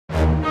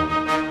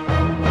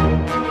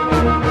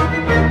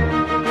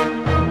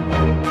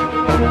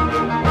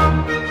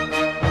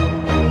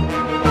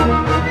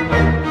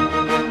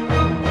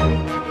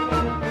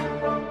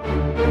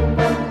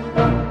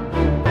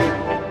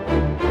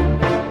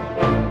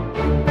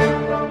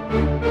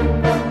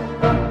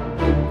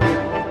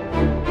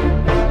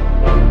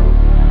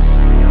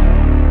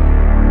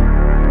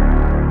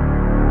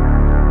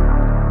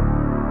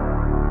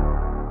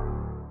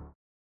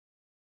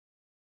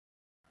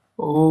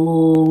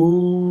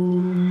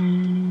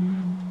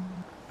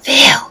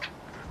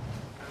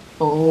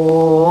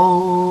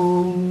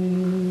Oh.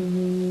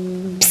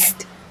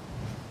 Psst!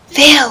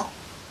 Phil!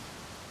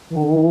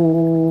 Oh.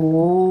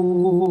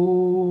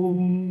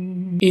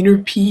 Inner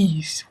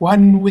peace,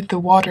 one with the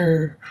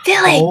water.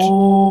 Philic!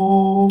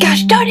 Oh.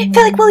 Gosh darn it,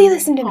 Philic, will you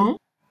listen to me? Huh?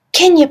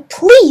 Can you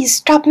please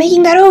stop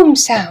making that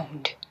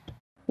sound?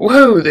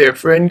 Whoa there,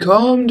 friend,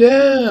 calm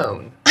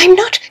down. I'm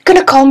not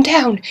gonna calm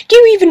down. Do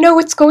you even know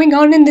what's going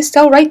on in this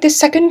cell right this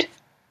second?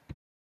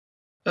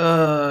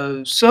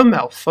 Some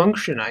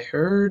malfunction, I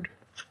heard.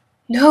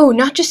 No,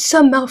 not just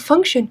some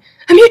malfunction.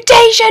 A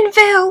mutation,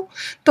 Phil!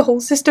 The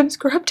whole system's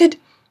corrupted,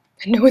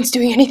 and no one's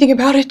doing anything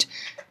about it.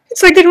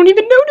 It's like they don't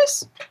even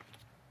notice.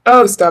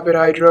 Oh, stop it,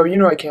 Hydro. You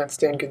know I can't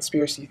stand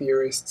conspiracy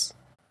theorists.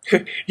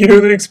 You know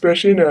that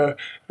expression,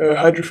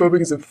 hydrophobic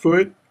as a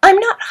foot? I'm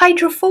not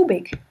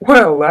hydrophobic.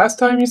 Well, last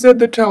time you said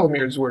the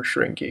telomeres were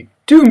shrinking.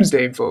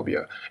 Doomsday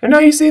phobia. And now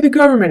you say the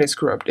government is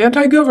corrupt.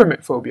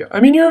 Anti-government phobia. I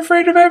mean, you're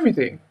afraid of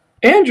everything.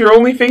 And you're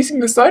only facing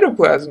the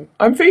cytoplasm.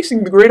 I'm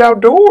facing the great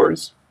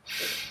outdoors.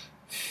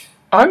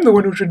 I'm the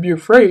one who should be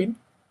afraid,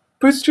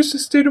 but it's just a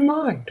state of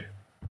mind.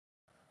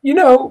 You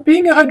know,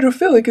 being a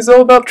hydrophilic is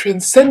all about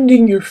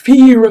transcending your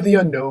fear of the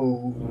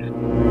unknown.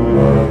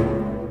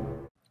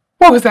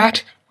 What was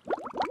that?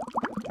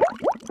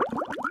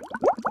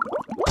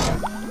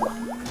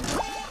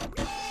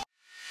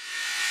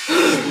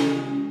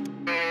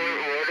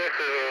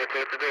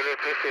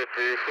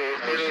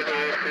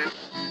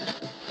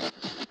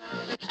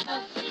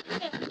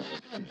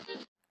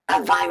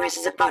 A virus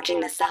is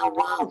approaching the cell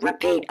wall.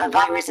 Repeat, a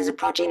virus is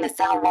approaching the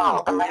cell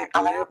wall. Alert,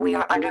 alert, we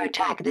are under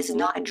attack. This is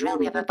not a drill,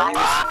 we have a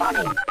virus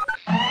spotted.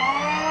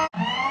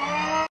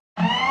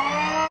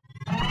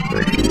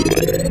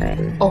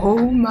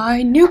 Oh,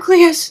 my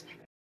nucleus!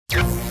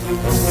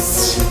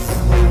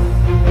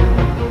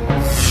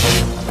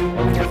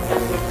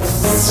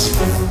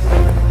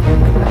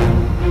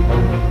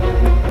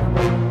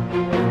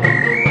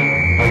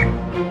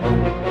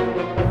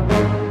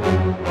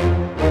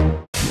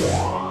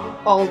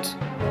 Alt.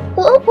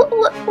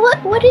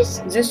 What is...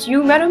 Is this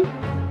you, madam?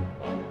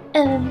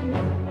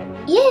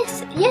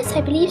 Yes,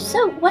 I believe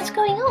so. What's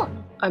going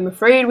on? I'm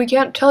afraid we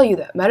can't tell you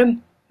that,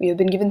 madam. We have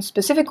been given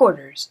specific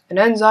orders, and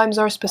enzymes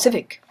are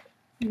specific.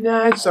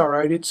 Nah, it's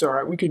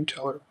alright, we can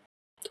tell her.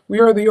 We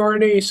are the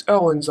RNase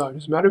L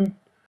enzymes, madam.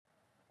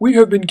 We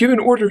have been given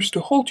orders to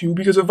halt you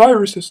because a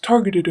virus has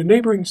targeted a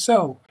neighboring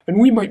cell, and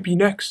we might be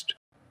next.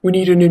 We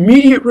need an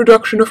immediate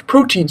reduction of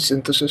protein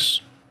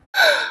synthesis.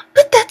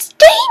 But that's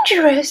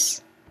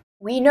dangerous!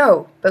 We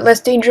know, but less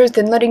dangerous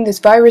than letting this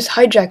virus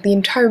hijack the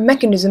entire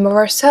mechanism of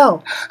our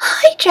cell.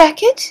 Hijack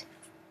it?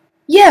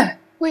 Yeah,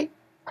 wait,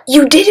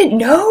 you didn't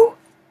know?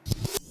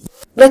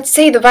 Let's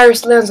say the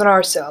virus lands on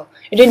our cell.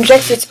 It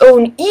injects its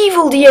own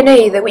evil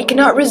DNA that we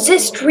cannot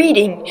resist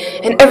reading,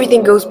 and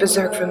everything goes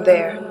berserk from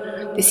there.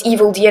 This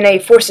evil DNA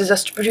forces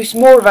us to produce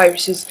more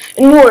viruses,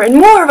 and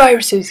more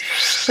viruses,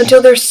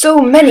 until there's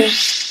so many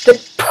that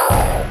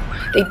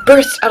they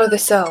burst out of the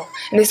cell,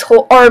 and this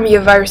whole army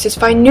of viruses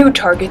find new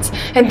targets,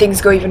 and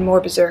things go even more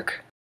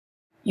berserk.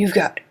 You've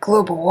got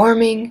global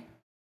warming.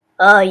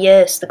 Ah,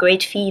 yes, the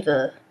Great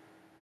Fever.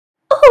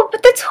 Oh,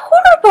 but that's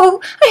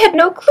horrible! I had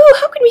no clue.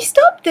 How can we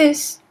stop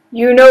this?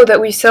 You know that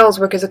we cells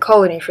work as a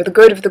colony for the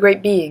good of the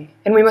great being,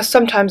 and we must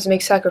sometimes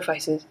make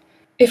sacrifices.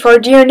 If our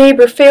dear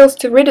neighbor fails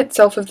to rid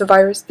itself of the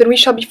virus, then we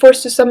shall be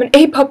forced to summon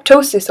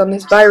apoptosis on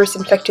this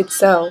virus-infected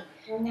cell.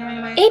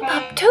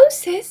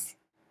 Apoptosis?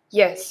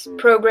 Yes,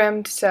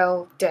 programmed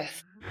cell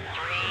death.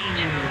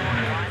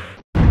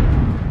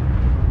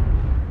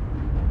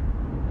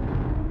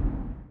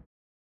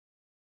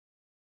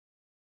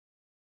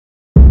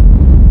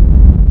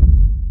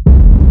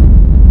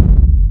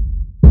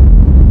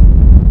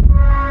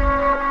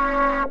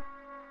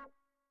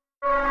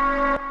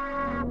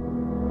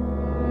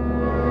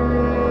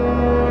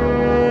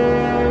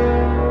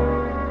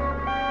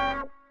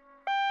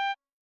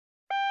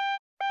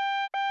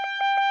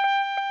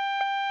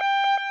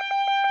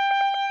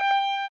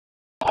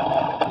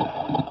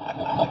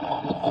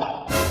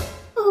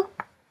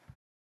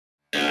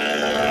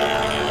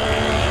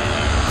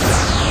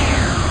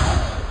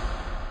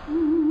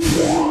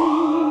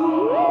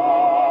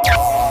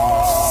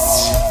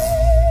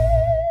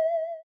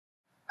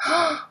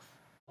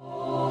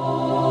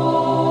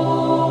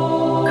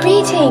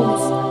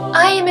 Greetings!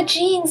 I am a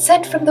gene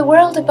sent from the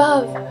world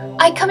above.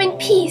 I come in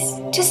peace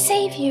to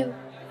save you.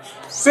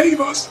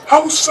 Save us?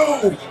 How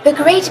so? The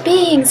great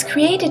beings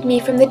created me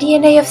from the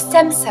DNA of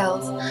stem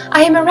cells.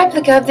 I am a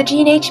replica of the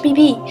gene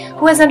HBB,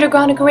 who has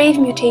undergone a grave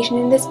mutation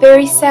in this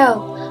very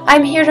cell. I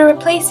am here to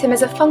replace him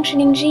as a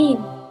functioning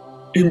gene.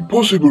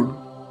 Impossible.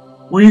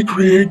 We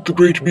create the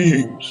great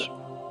beings.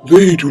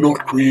 They do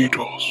not create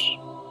us.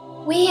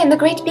 We and the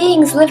great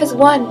beings live as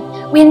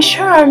one. We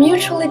ensure our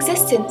mutual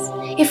existence.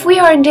 If we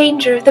are in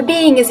danger, the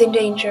being is in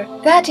danger.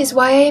 That is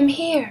why I am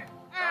here.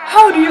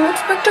 How do you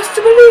expect us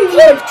to believe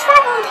you? You've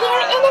traveled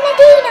here in an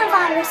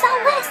adenovirus, our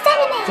worst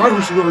enemy.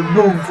 Viruses are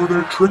known for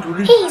their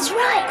trickery. He's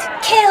right.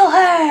 Kill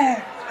her.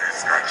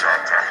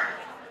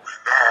 We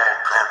now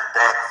come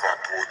back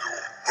for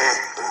you.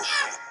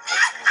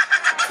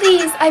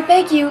 Please, I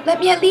beg you,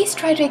 let me at least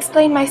try to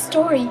explain my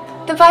story.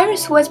 The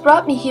virus who has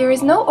brought me here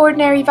is no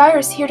ordinary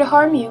virus here to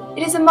harm you.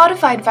 It is a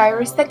modified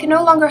virus that can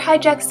no longer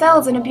hijack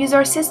cells and abuse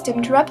our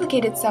system to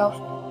replicate itself.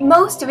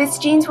 Most of its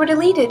genes were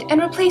deleted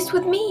and replaced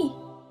with me.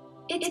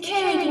 It's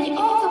carried me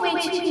all the way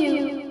to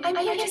you. I'm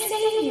here to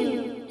save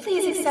you.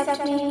 Please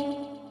accept me.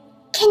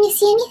 Can you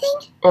see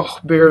anything? Oh,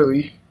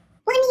 barely.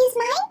 Want to use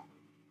mine?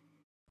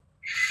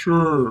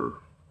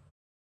 Sure.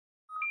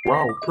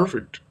 Wow,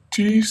 perfect.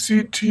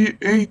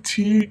 TCTATGGCA.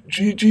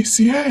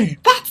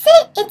 That's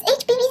it! It's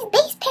HBB's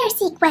base pair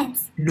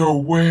sequence. No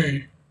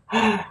way.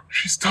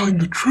 She's telling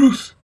the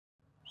truth.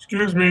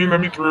 Excuse me, let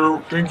me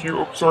through. Thank you.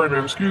 Oh, sorry,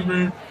 ma'am. Excuse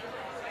me.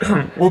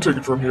 We'll take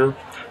it from here.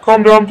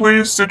 Calm down,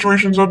 please.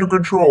 Situation's under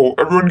control.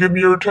 Everyone give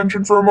me your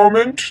attention for a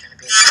moment.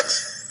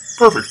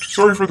 Perfect.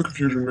 Sorry for the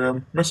confusion,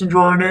 ma'am. Messenger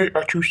RNA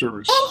at your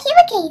service. And here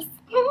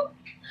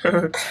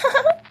a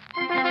case.